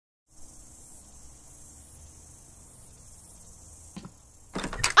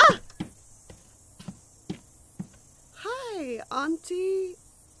Auntie.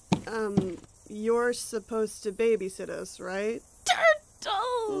 You're supposed to babysit us, right?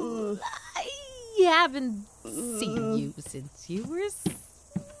 Turtle! I haven't seen you since you were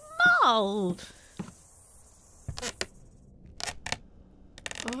small.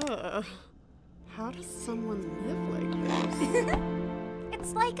 How does someone live like this?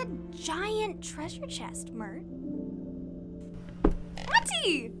 It's like a giant treasure chest, Myrt.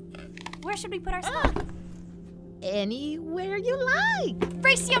 Auntie! Where should we put our stuff? Anywhere you like.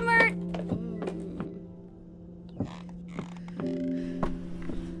 Brace ya, Myrt!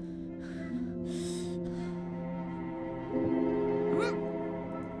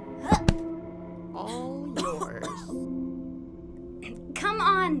 All yours. Come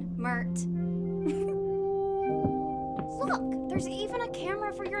on, Myrt. Look, there's even a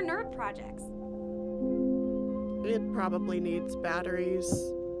camera for your nerd projects. It probably needs batteries.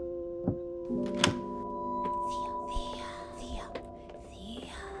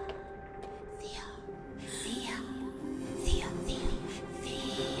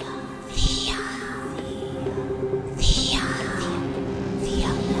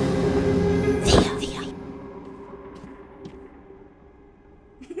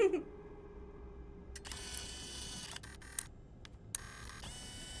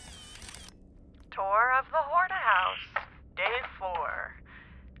 Tour of the Horta House, day 4.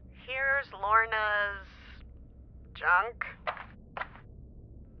 Here's Lorna's junk.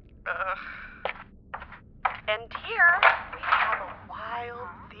 And here we have a wild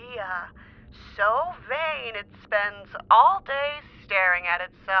Thea. So vain it spends all day staring at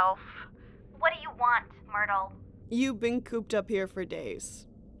itself. What do you want, Myrtle? You've been cooped up here for days.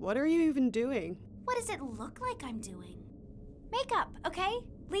 What are you even doing? What does it look like I'm doing? Makeup, okay?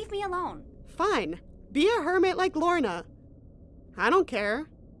 Leave me alone. Fine. Be a hermit like Lorna. I don't care.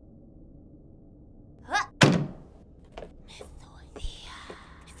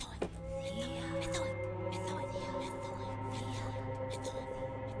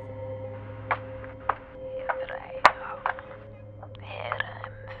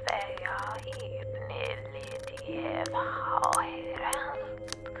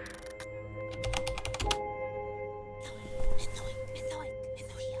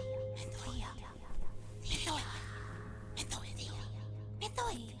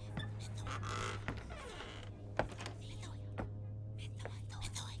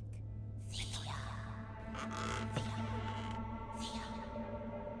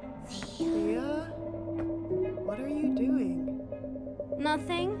 Thea? What are you doing?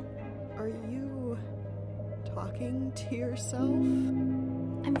 Nothing. Are you talking to yourself?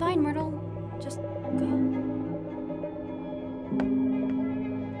 I'm fine, Myrtle. Just go.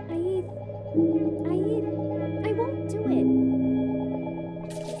 I won't do it.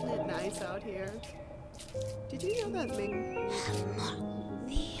 Isn't it nice out here? Did you know that Ming...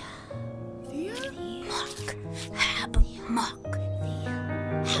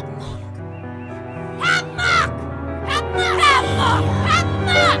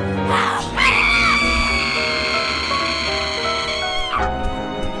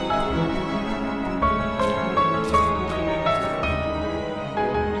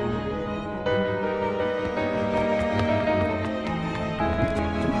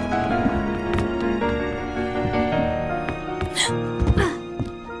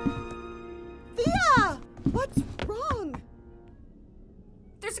 Thea? What's wrong?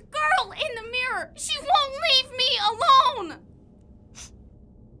 There's a girl in the mirror. She won't leave me alone.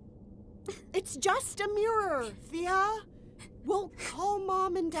 It's just a mirror, Thea. We'll call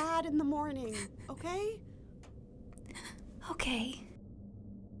Mom and Dad in the morning, okay? Okay.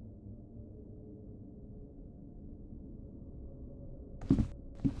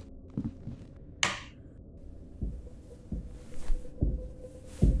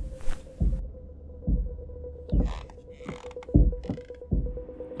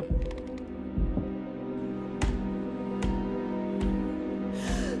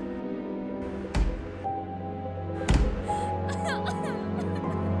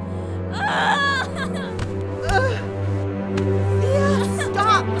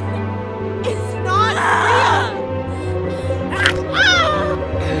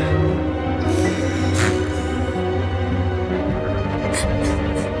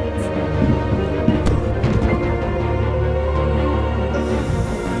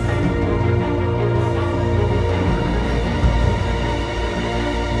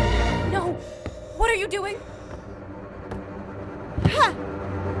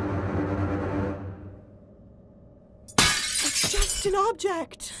 An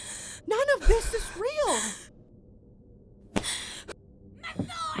object. None of this is real.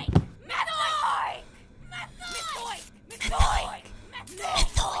 Methoid! Methoid! Methoid! Methoid! so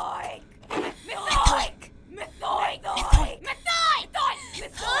bored.